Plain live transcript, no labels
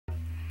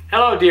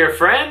Hello dear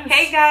friends!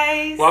 Hey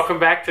guys! Welcome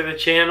back to the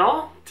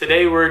channel.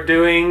 Today we're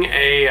doing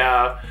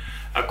a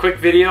quick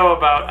video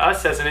about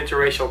us as an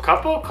interracial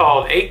couple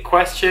called 8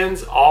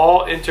 Questions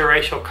All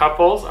Interracial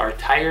Couples Are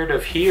Tired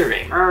of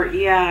Hearing.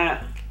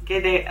 Yeah,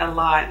 get it a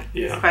lot.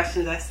 These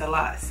questions asked a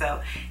lot. So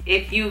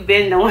if you've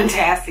been the one to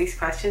ask these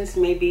questions,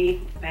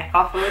 maybe back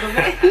off a little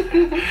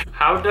bit.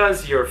 How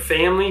does your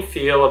family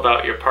feel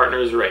about your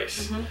partner's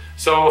race?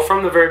 So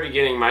from the very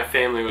beginning, my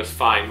family was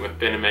fine with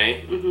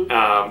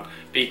Bename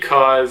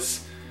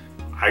because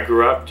I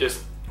grew up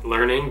just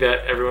learning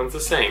that everyone's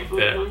the same,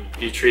 that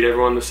you treat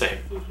everyone the same.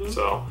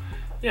 So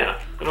yeah,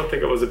 I don't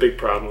think it was a big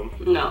problem.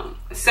 No.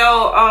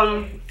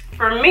 So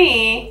for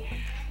me,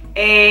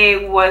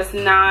 it was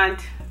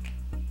not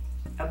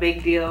a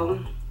big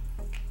deal,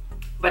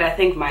 but I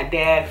think my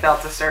dad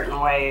felt a certain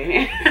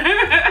way,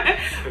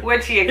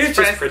 which he expressed.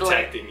 He's just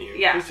protecting you.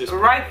 Yeah,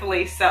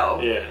 rightfully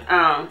so.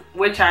 Yeah.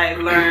 Which I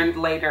learned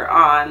later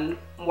on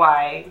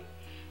why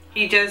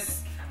he just.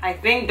 I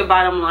think the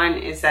bottom line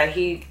is that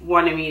he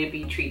wanted me to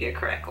be treated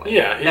correctly.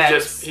 Yeah,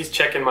 he's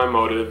checking my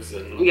motives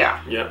and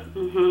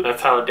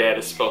that's how a dad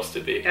is supposed to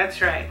be.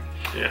 That's right.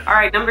 Yeah. All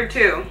right, number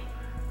 2.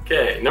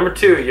 Okay, number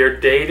 2, you're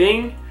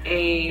dating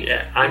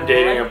I'm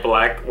dating a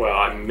black. Well,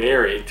 I'm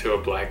married to a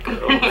black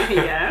girl.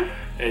 Yeah.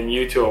 And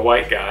you to a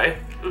white guy.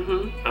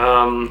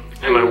 Am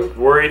I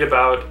worried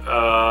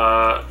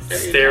about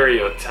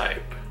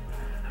stereotype?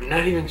 I'm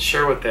not even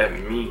sure what that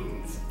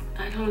means.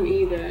 I don't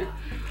either.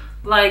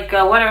 Like,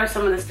 what are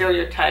some of the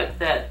stereotypes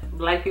that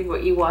black people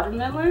eat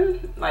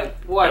watermelon? Like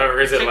what? Or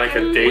is it like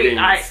a dating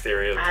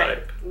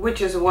stereotype?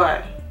 Which is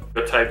what?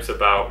 The types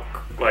about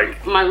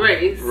like my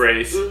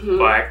race.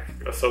 Black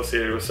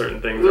associated with certain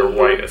things or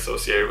white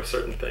associated with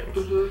certain things.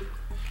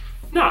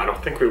 No, I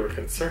don't think we were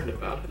concerned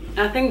about it.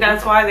 I think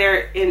that's why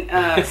they're in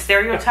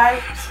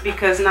stereotypes,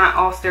 because not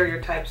all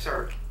stereotypes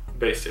are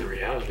based in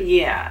reality.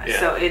 Yeah.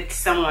 So it's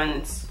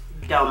someone's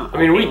dumb. I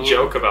mean, we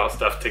joke about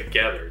stuff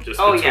together, just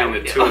between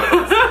the two of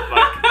us.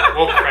 Like,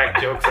 we'll crack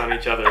jokes on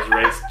each other's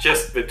race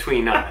just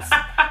between us,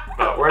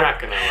 but we're not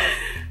gonna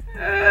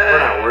we're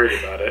not worried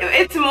about it.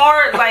 It's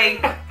more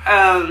like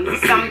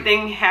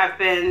something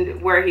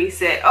happened where he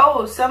said,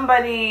 "Oh,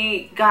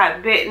 somebody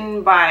got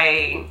bitten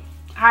by,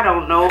 I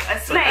don't know, a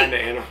snake." Some kind of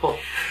animal.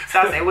 So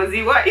I say, "Was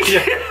he white?"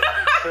 Yeah.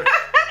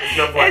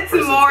 No black it's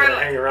more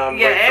like, hang around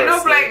and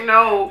no black,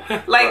 no.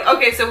 Like,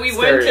 okay, so we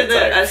went to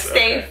the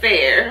state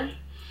fair.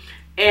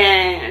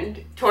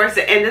 And towards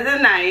the end of the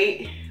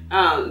night,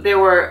 there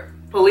were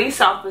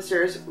police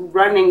officers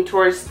running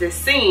towards the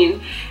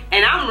scene,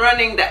 and I'm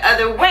running the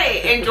other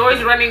way, and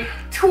George's running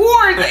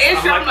towards the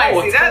entrance. I'm like,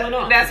 see,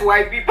 that's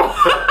white people.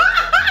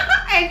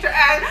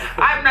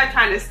 I'm not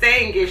trying to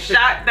stay and get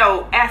shot.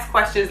 No, ask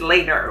questions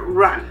later,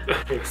 run.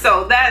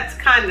 So that's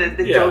kind of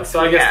the joke. So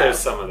I guess there's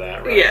some of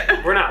that, right?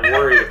 Yeah. We're not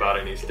worried about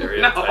any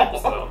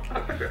stereotypes, though.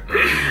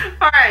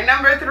 All right,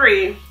 number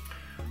 3.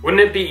 Wouldn't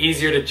it be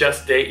easier to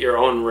just date your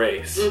own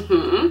race?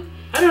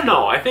 I don't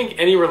know. I think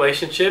any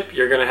relationship,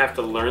 you're going to have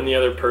to learn the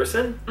other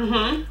person.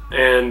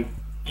 And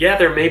yeah,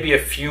 there may be a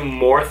few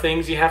more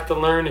things you have to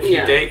learn if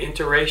you date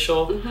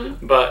interracial,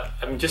 but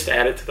I mean, just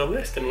add it to the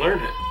list and learn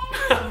it.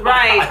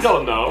 Right. I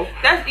don't know.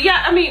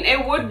 I mean,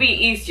 it would be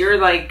easier,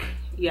 like,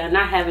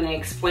 not having to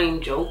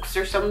explain jokes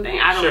or something.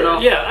 I don't know.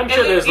 Yeah, I'm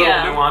sure there's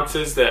little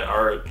nuances that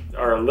are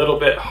a little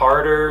bit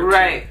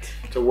harder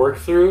to work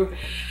through.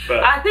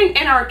 But I think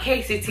in our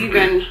case it's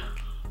even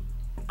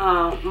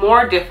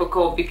more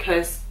difficult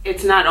because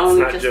it's not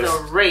only just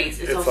a race,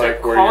 it's also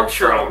like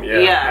cultural.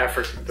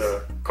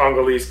 The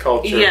Congolese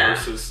culture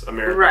versus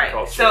American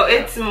culture. So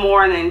it's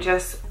more than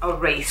just a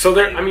race. So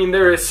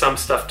there is some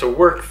stuff to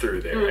work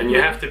through there, and you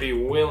have to be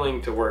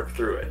willing to work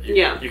through it.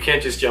 You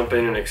can't just jump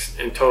in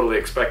and totally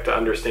expect to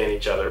understand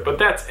each other. But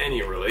that's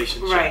any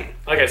relationship. Right.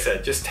 Like I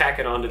said, just tack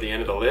it on to the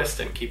end of the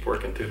list and keep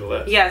working through the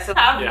list. Yeah. So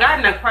I've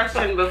gotten a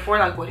question before,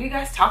 like, "What do you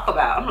guys talk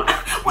about?" I'm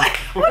like,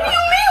 what do you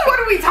mean? What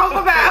do we talk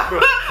about?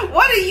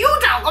 What do you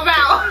talk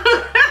about?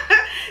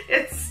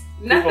 It's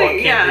nothing.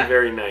 People can be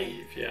very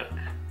naive. Yeah.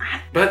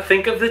 But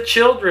think of the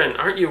children.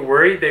 Aren't you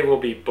worried they will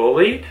be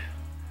bullied?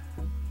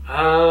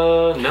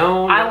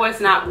 No. I was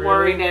not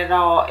worried at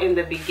all in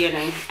the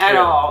beginning. At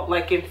all.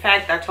 Like, in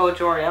fact, I told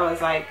Jory, I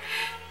was like,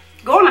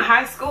 going to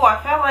high school,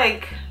 I felt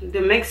like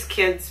the mixed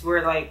kids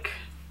were like,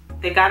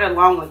 they got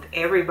along with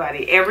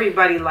everybody.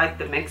 Everybody liked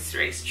the mixed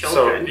race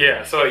children.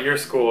 So at your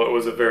school, it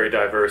was a very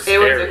diverse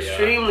area. It was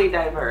extremely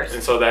diverse.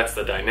 And so that's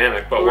the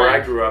dynamic. But where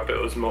I grew up, it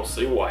was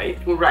mostly white.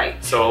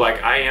 Right. So,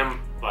 like,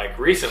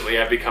 recently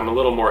I've become a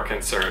will more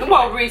concerned.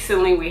 Well,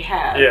 recently we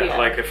have. Yeah,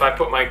 like if I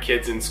put my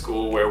kids in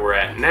school where we're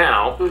at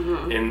now,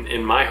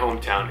 in my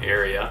hometown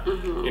area,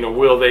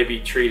 will they be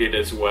treated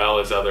as well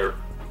as other,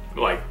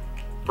 like,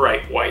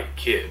 bright white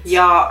kids?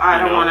 Y'all, I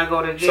don't want to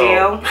go to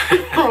jail.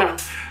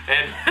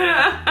 And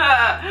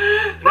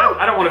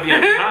I don't want to be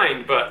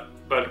unkind,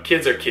 but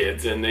kids are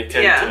kids, and they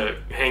tend to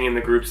hang in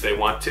the groups they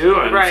want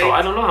to, and so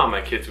I don't know how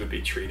my kids would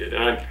be treated.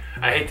 And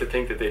I hate to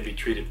think that they'd be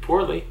treated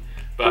poorly,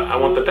 but I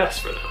want the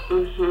best for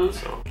them.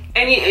 So,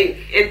 and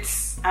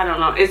it's, I don't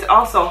know, it's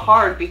also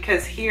hard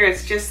because here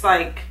it's just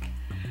like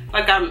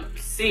I'm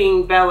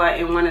seeing Bella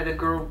in one of the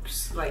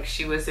groups like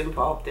she was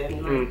involved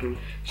in. Like,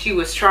 she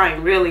was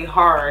trying really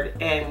hard,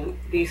 and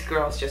these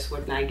girls just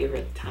would not give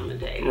her the time of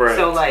day. Right.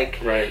 So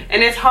like,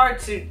 and it's hard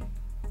to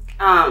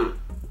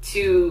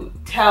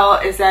tell,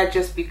 is that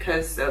just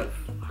because of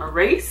her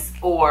race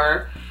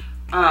or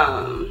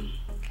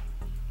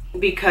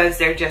because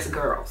they're just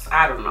girls?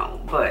 I don't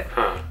know,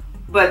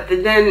 but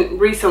then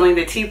recently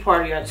the tea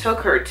party I took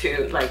her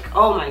to, like,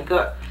 oh my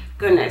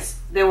goodness,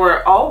 they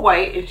were all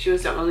white and she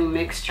was the only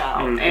mixed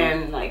child,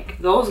 and like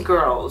those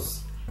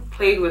girls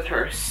played with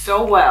her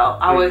so well.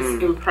 I was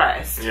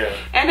impressed.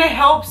 And it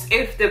helps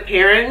if the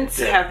parents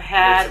have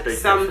had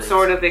some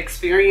sort of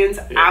experience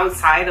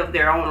outside of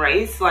their own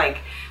race, like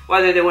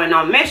whether they went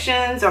on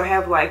missions or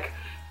have like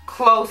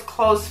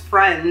close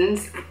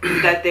friends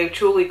that they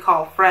truly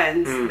call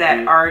friends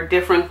that are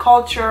different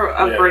culture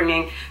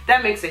upbringing.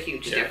 That makes a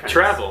huge difference.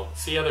 Travel,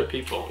 see other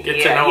people,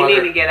 get to know you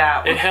need to get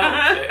out. It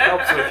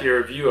helps with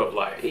your view of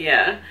life.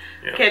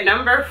 Okay,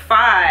 number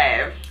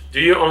 5.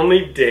 Do you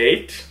only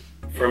date,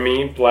 for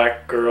me,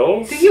 black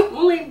girls? Do you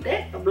only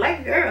date a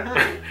black girl, huh?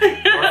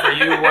 Or for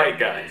you, white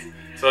guys?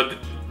 So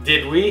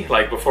did we,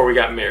 like before we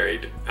got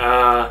married,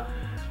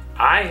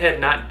 I had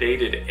not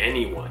dated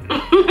anyone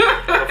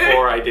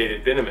before I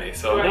dated Biname,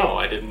 so no,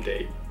 I didn't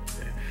date.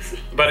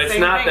 But it's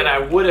not that I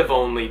would have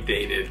only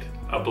dated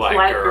a black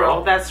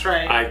girl. That's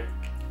right.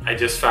 I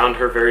just found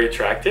her very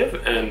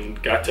attractive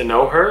and got to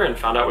know her and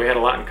found out we had a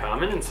lot in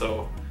common, and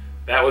so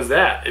that was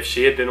that. If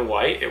she had been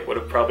white, it would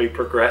have probably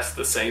progressed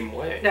the same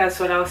way. That's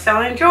what I was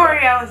telling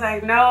Jory. I was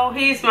like, no,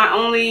 he's my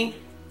only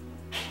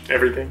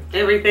everything.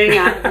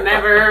 I've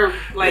never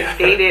like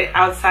dated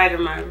outside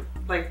of my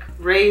like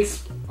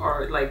race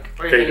or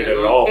dated at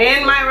all.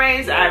 In my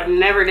race, I've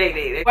never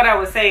dated. What I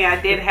was saying, I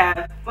did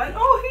have like,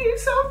 oh,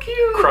 he's so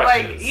cute.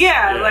 Crushes.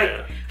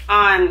 Like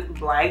on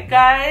black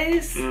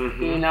guys,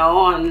 you know,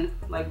 on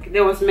like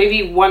there was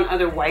maybe one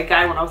other white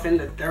guy when I was in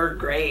the 3rd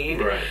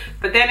grade.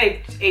 But then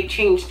it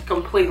changed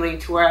completely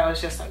to where I was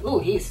just like, ooh,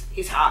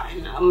 he's hot,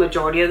 and a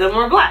majority of them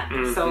were black.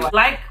 So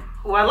like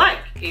who I like.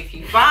 If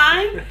you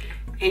fine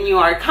and you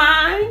are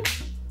kind,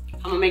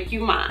 I'm gonna make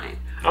you mine.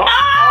 Oh.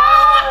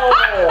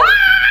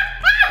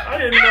 I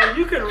didn't know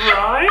you could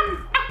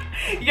rhyme.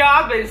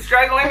 Y'all, I've been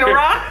struggling to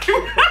rhyme.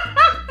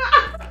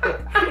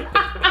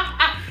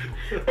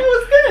 It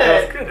was good.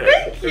 That was good.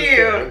 Thank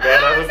you. I'm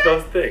glad I was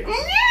those things.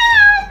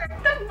 Yeah,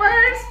 the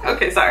first.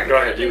 Okay, sorry. Go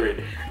ahead, you read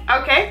it.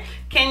 Okay,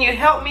 can you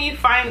help me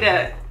find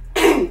a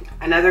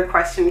another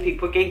question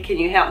people get? Can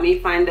you help me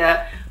find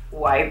a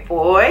white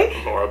boy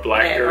or a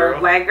black girl? Or a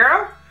black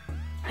girl?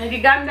 Have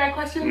you gotten that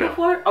question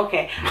before?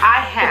 Okay,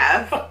 I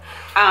have.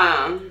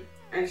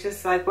 It's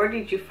just like, where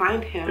did you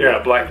find him?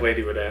 Yeah, a black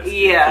lady would ask.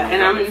 Yeah,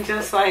 and I'm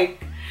just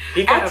like,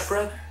 he got a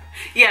brother.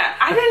 Yeah,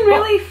 I didn't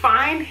really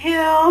find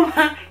him.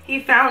 He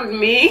found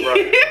me.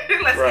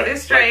 Let's get it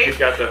straight. Like you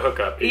got the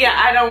hookup. Yeah,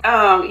 I don't.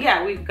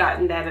 Yeah, we've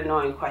gotten that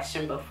annoying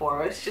question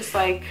before. It's just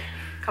like,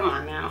 come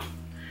on now.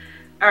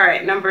 All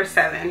right, number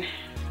 7.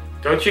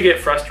 Don't you get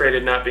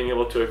frustrated not being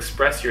able to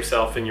express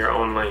yourself in your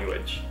own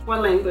language?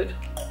 What language?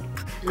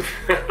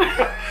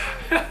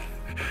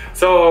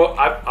 So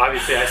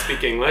obviously I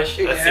speak English.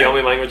 That's the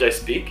only language I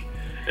speak.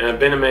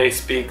 Biname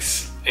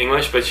speaks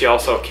English, but she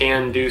also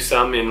can do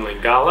some in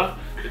Lingala,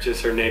 which is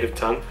her native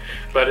tongue.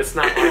 But it's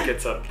not like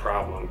it's a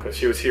problem because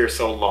she was here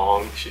so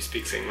long. She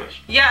speaks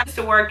English. Yeah, I used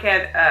to work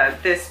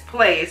at this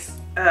place,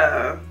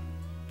 and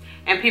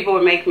people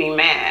would make me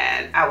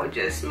mad. I would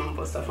just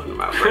mumble stuff under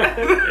my breath.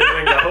 In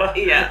Lingala?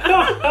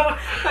 Yeah.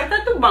 Like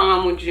that's the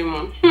bomb with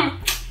you.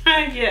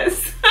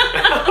 Yes.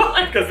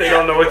 Because they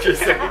don't know what you're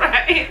saying.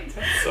 Right.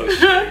 That's so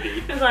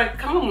shady. It's like,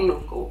 come on,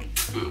 Nuko.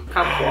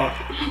 Come on.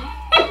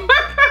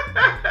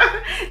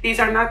 These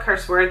are not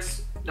curse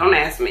words. Don't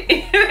ask me.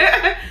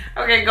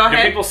 Okay, go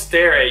ahead. Do people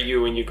stare at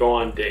you when you go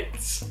on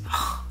dates?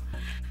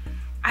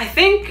 I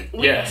think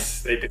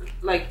yes, they do.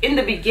 Like in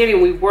the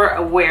beginning, we were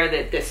aware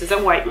that this is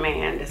a white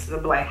man, this is a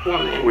black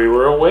woman. We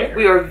were aware.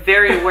 We were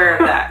very aware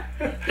of that.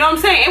 You know what I'm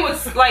saying? It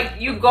was like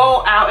you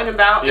go out and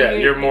about. Yeah,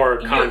 and you're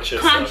more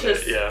conscious. Of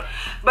it, yeah.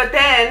 But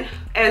then,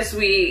 as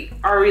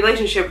our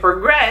relationship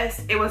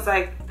progressed, it was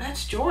like,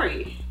 that's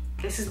Jory.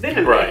 This has been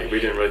a right. We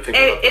didn't really think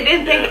about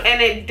it.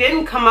 And it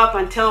didn't come up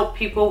until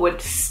people would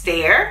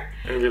stare.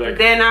 And be like,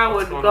 then I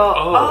would go,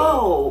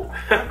 oh,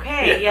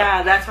 okay,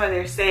 yeah, that's what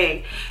they're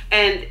saying.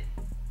 And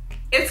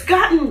it's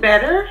gotten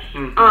better.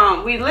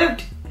 We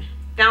lived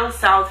down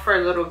south for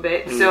a little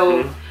bit,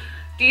 so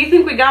do you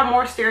think we got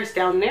more stares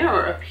down there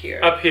or up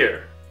here? Up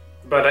here.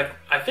 But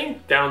I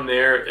think down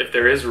there, if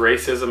there is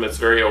racism, it's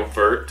very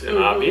overt and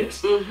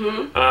obvious.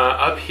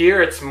 Up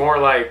here, it's more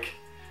like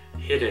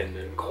hidden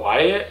and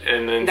quiet.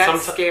 And then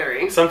that's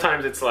scary.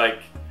 Sometimes it's like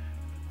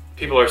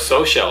people are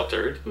so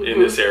sheltered in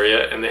this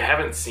area and they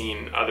haven't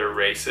seen other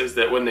races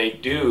that when they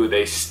do,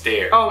 they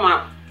stare. Oh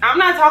my. I'm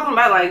not talking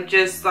about like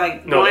just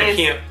like no,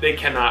 they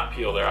cannot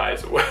peel their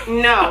eyes away.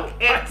 No,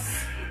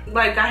 it's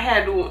like I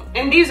had,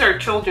 and these are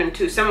children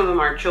too. Some of them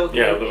are children.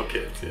 Yeah, little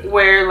kids. Yeah.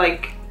 Where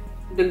like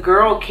the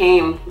girl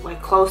came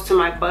like close to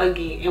my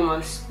buggy and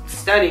was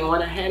studying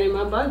what I had in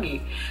my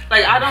buggy.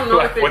 Like I don't know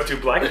like, if it's, what do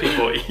black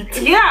people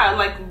eat? Yeah,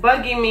 like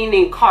buggy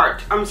meaning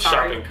cart. I'm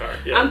sorry. Shopping cart.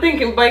 Yeah. I'm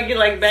thinking buggy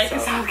like back in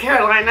South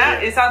Carolina. Yeah.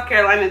 In South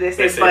Carolina they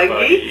say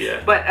buggy,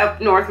 yeah. But up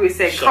north we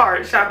say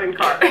shopping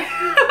cart.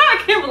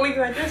 I can't believe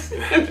I just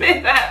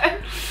did that.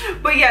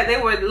 But yeah,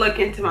 they would look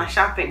into my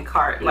shopping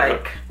cart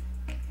like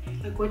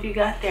what you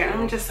got there? And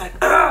I'm just like,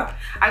 ugh.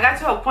 I got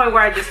to a point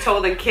where I just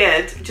told the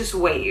kids, just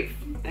wave.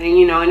 And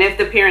you know, and if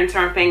the parents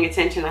aren't paying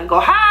attention, I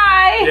go,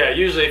 hi! Yeah,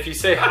 usually if you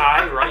say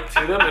hi right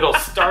to them, it'll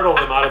startle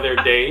them out of their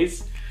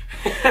daze.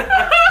 And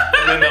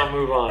then they'll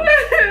move on.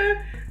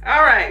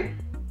 All right.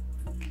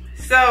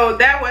 So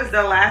that was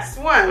the last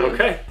one.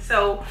 Okay.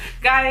 So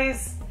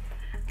guys,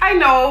 I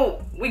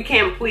know we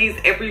can't please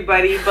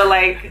everybody, but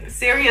like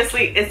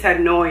seriously, it's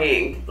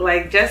annoying.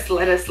 Like just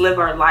let us live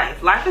our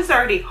life. Life is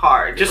already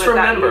hard. Just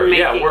remember,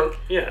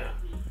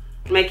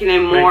 making it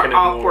more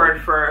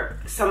awkward for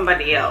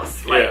somebody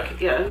else. Like,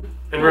 yeah.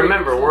 And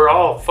remember, we're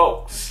all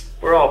folks.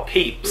 We're all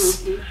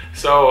peeps.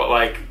 So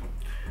like,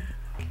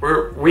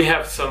 we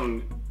have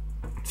some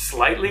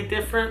slightly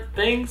different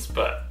things,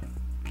 but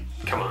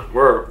come on,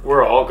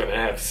 we're all gonna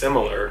have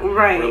similar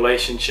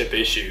relationship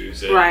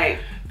issues and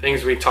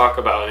things we talk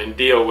about and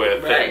deal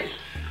with. And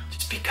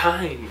just be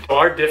kind.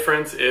 Our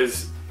difference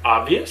is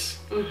obvious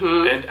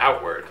and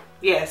outward.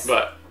 Yes.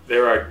 But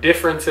there are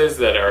differences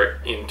that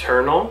are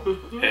internal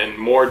and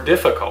more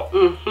difficult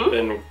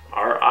than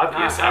our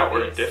obvious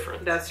outward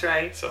difference. That's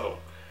right. So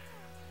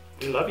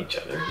we love each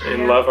other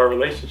and love our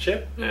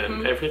relationship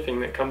and everything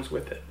that comes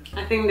with it.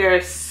 I think there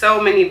are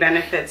so many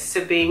benefits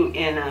to being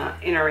in an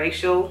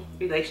interracial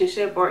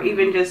relationship or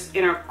even just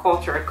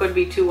intercultural. It could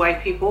be two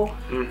white people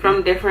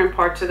from different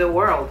parts of the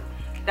world.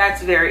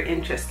 That's very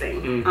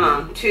interesting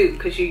too,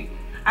 because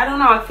I don't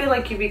know, I feel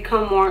like you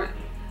become more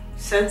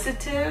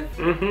sensitive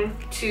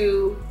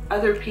to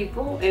other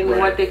people and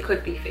what they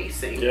could be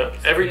facing. Yeah.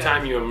 Every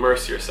time you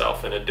immerse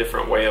yourself in a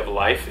different way of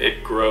life,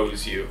 it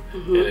grows you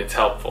and it's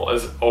helpful.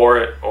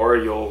 Or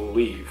you'll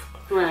leave.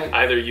 Right.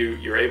 Either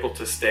you're able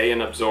to stay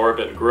and absorb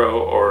and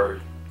grow, or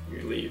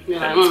you leave.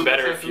 Yeah. And it's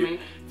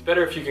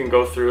better if you can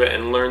go through it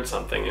and learn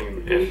something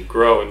and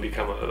grow and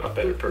become a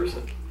better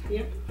person.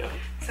 Yep. Yeah.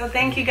 So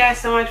thank you guys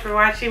so much for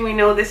watching. We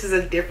know this is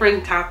a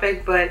different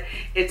topic, but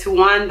it's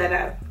one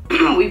that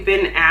we've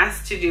been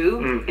asked to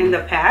do in the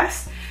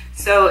past.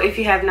 So if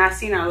you have not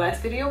seen our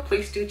last video,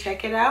 please do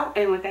check it out.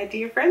 And with that,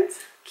 dear friends,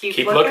 keep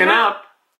looking up.